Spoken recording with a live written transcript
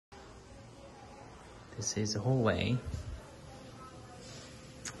This is the hallway.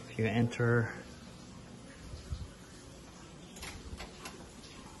 If you enter,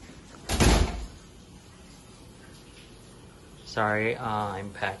 sorry, I'm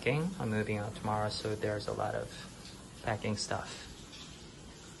packing. I'm moving out tomorrow, so there's a lot of packing stuff.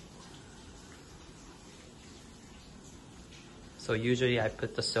 So usually I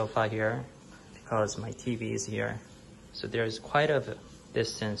put the sofa here because my TV is here. So there's quite a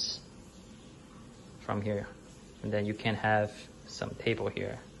distance from here. And then you can have some table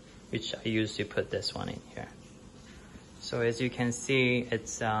here, which I used to put this one in here. So as you can see,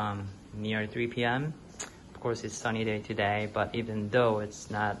 it's near 3 p.m. Of course, it's sunny day today, but even though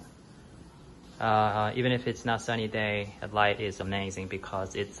it's not, even if it's not sunny day, the light is amazing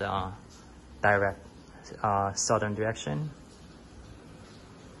because it's direct southern direction.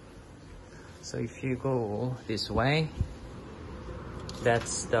 So if you go this way,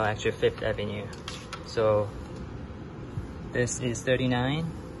 that's the actual 5th Avenue. So this is 39,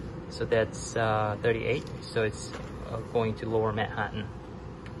 so that's 38, so it's going to Lower Manhattan.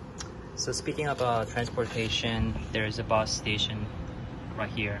 So speaking of transportation, there's a bus station right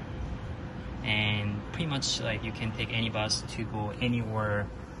here. And pretty much like you can take any bus to go anywhere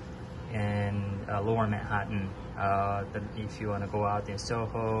in Lower Manhattan. If you want to go out in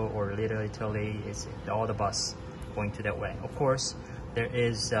Soho or Little Italy, it's all the bus going to that way. Of course, there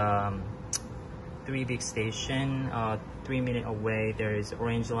is 3 big station. 3 minutes away there is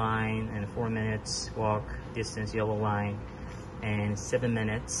Orange Line, and 4 minutes walk distance Yellow Line, and 7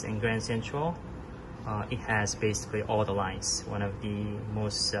 minutes in Grand Central. It has basically all the lines. One of the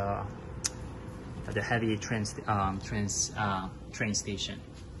most the heavy train station.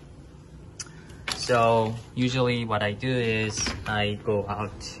 So usually what I do is I go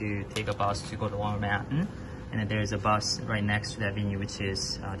out to take a bus to go to Lower Manhattan, and then there's a bus right next to the avenue, which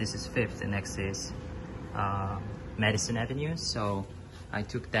is this is 5th, and next is Madison Avenue. So I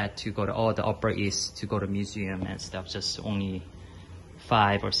took that to go to all the Upper East to go to museum and stuff. Just only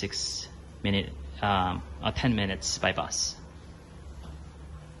 5 or 6 minutes, 10 minutes by bus.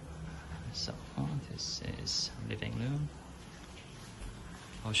 So this is living room.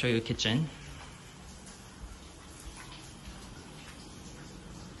 I'll show you the kitchen.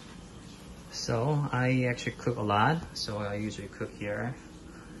 So I actually cook a lot. So I usually cook here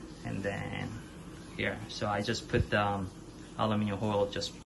and then here. So I just put the aluminum foil just